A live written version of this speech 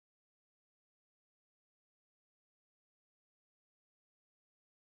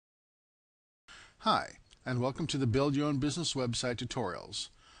Hi, and welcome to the Build Your Own Business Website tutorials.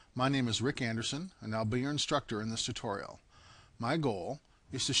 My name is Rick Anderson, and I'll be your instructor in this tutorial. My goal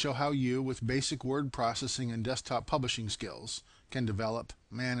is to show how you, with basic word processing and desktop publishing skills, can develop,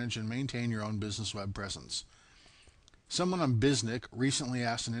 manage, and maintain your own business web presence. Someone on Biznic recently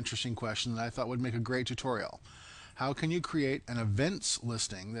asked an interesting question that I thought would make a great tutorial. How can you create an events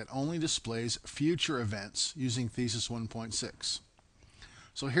listing that only displays future events using Thesis 1.6?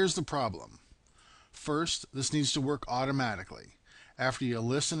 So here's the problem. First, this needs to work automatically. After you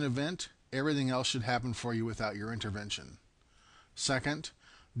list an event, everything else should happen for you without your intervention. Second,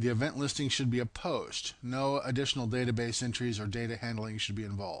 the event listing should be a post. No additional database entries or data handling should be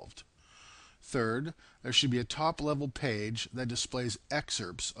involved. Third, there should be a top-level page that displays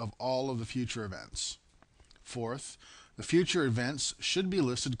excerpts of all of the future events. Fourth, the future events should be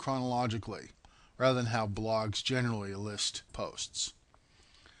listed chronologically, rather than how blogs generally list posts.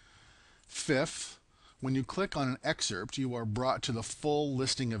 Fifth, when you click on an excerpt, you are brought to the full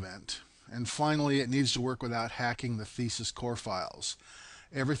listing event. And finally, it needs to work without hacking the thesis core files.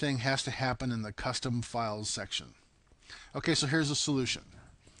 Everything has to happen in the custom files section. Okay, so here's the solution.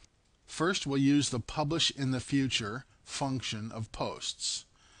 First, we'll use the publish in the future function of posts.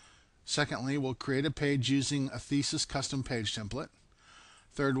 Secondly, we'll create a page using a thesis custom page template.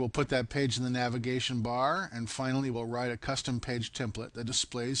 Third, we'll put that page in the navigation bar. And finally, we'll write a custom page template that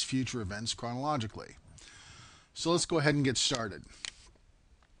displays future events chronologically. So let's go ahead and get started.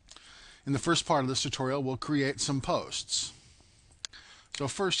 In the first part of this tutorial, we'll create some posts. So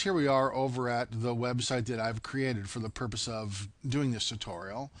first, here we are over at the website that I've created for the purpose of doing this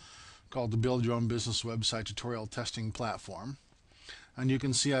tutorial, called the Build Your Own Business Website Tutorial Testing Platform. And you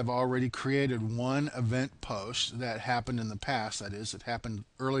can see I've already created one event post that happened in the past. That is, it happened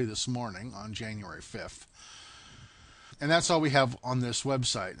early this morning on January 5th. And that's all we have on this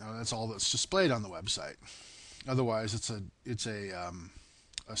website. Now, that's all that's displayed on the website. Otherwise, it's a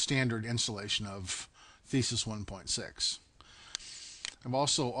standard installation of Thesis 1.6. I've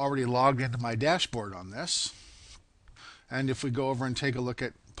also already logged into my dashboard on this. And if we go over and take a look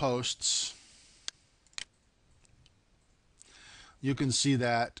at posts, you can see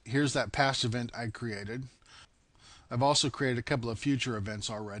that here's that past event I created. I've also created a couple of future events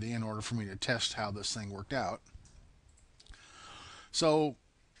already in order for me to test how this thing worked out. So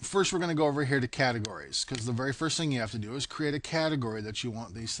first, we're going to go over here to categories, because the very first thing you have to do is create a category that you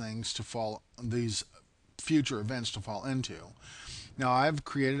want these future events to fall into. Now, I've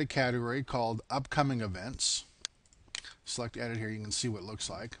created a category called upcoming events. Select edit here, you can see what it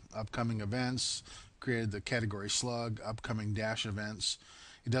looks like. Upcoming events, created the category slug, upcoming dash events.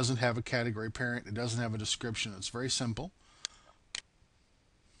 It doesn't have a category parent, it doesn't have a description. It's very simple.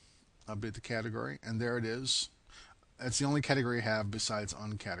 Update the category, and there it is. That's the only category I have besides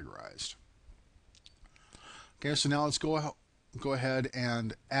uncategorized. Okay, so now let's go ahead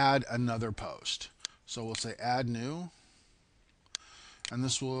and add another post. So we'll say add new, and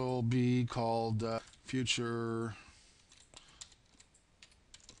this will be called future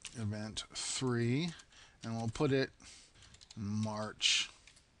event 3, and we'll put it March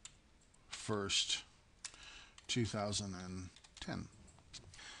 1st, 2010.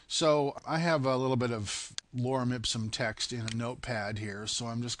 So I have a little bit of lorem ipsum text in a notepad here, so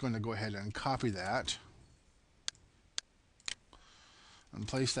I'm just going to go ahead and copy that and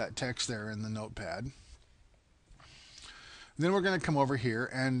place that text there in the notepad. Then we're going to come over here,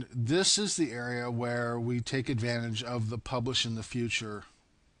 and this is the area where we take advantage of the publish in the future.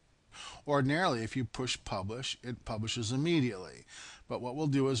 Ordinarily, if you push publish, it publishes immediately. But what we'll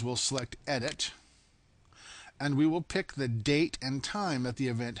do is we'll select edit, and we will pick the date and time that the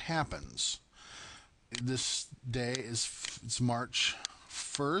event happens. This day it's March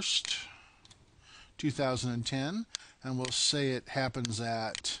 1st, 2010, and we'll say it happens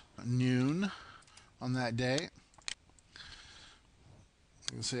at noon on that day.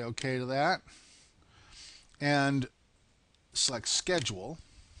 You can say OK to that, and select schedule.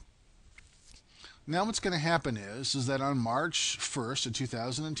 Now what's going to happen is that on March 1st of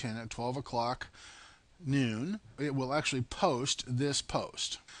 2010 at 12 o'clock noon, it will actually post this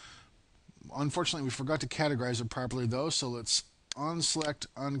post. Unfortunately, we forgot to categorize it properly though, so let's unselect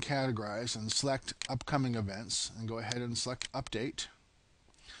uncategorize and select upcoming events and go ahead and select update.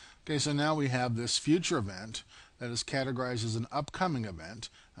 Okay, so now we have this future event that is categorized as an upcoming event,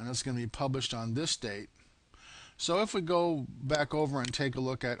 and it's going to be published on this date. So if we go back over and take a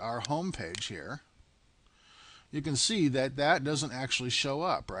look at our home page here, you can see that that doesn't actually show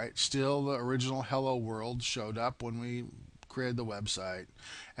up, right? Still, the original Hello World showed up when we created the website,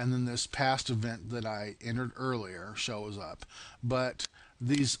 and then this past event that I entered earlier shows up. But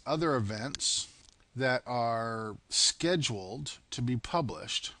these other events that are scheduled to be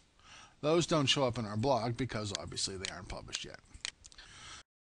published. Those don't show up in our blog because obviously they aren't published yet.